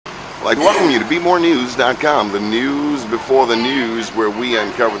I'd like to welcome you to BeMoreNews.com, the news before the news, where we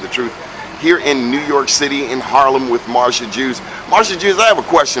uncover the truth. Here in New York City, in Harlem, with Marsha Jews. Marsha Jews, I have a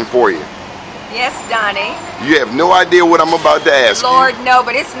question for you. Yes, Donnie. You have no idea what I'm about to ask Lord, you. no,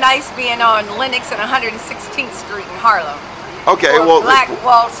 but it's nice being on Lenox and 116th Street in Harlem. Okay, or well, Black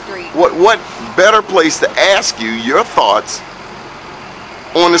Wall Street. What better place to ask you your thoughts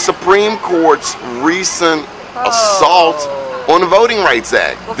on the Supreme Court's recent assault on the Voting Rights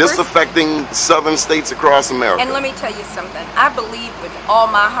Act, Well, this first, affecting southern states across America? and let me tell you something. I believe with all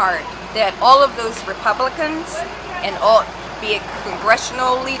my heart that all of those Republicans and all, be it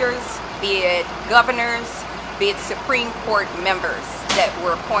congressional leaders, be it governors, be it Supreme Court members that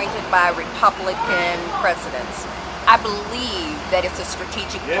were appointed by Republican presidents, I believe that it's a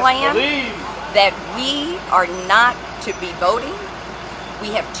strategic plan, that we are not to be voting. We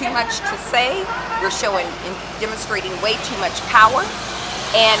have too much to say. We're showing and demonstrating way too much power.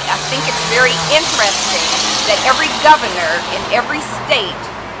 And I think it's very interesting that every governor in every state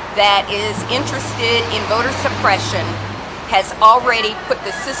that is interested in voter suppression has already put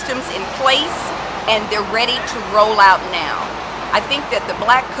the systems in place, and they're ready to roll out now. I think that the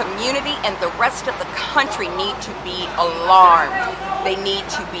black community and the rest of the country need to be alarmed. They need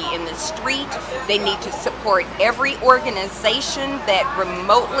to be in the street. They need to support every organization that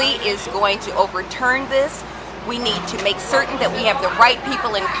remotely is going to overturn this. We need to make certain that we have the right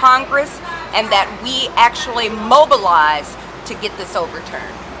people in Congress and that we actually mobilize to get this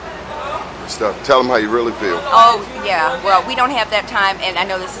overturned. Good stuff. Tell them how you really feel. Oh, yeah. Well, we don't have that time, and I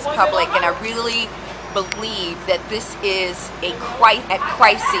know this is public, and I really believe that this is at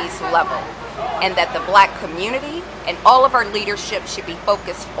crisis level, and that the black community and all of our leadership should be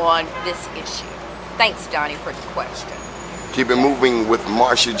focused on this issue. Thanks, Donnie, for the question. Keep it moving with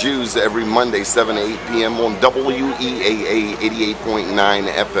Marsha Jews every Monday, 7 to 8 p.m. on WEAA 88.9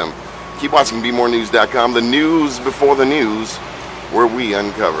 FM. Keep watching BeMoreNews.com, the news before the news, where we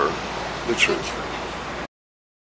uncover the truth.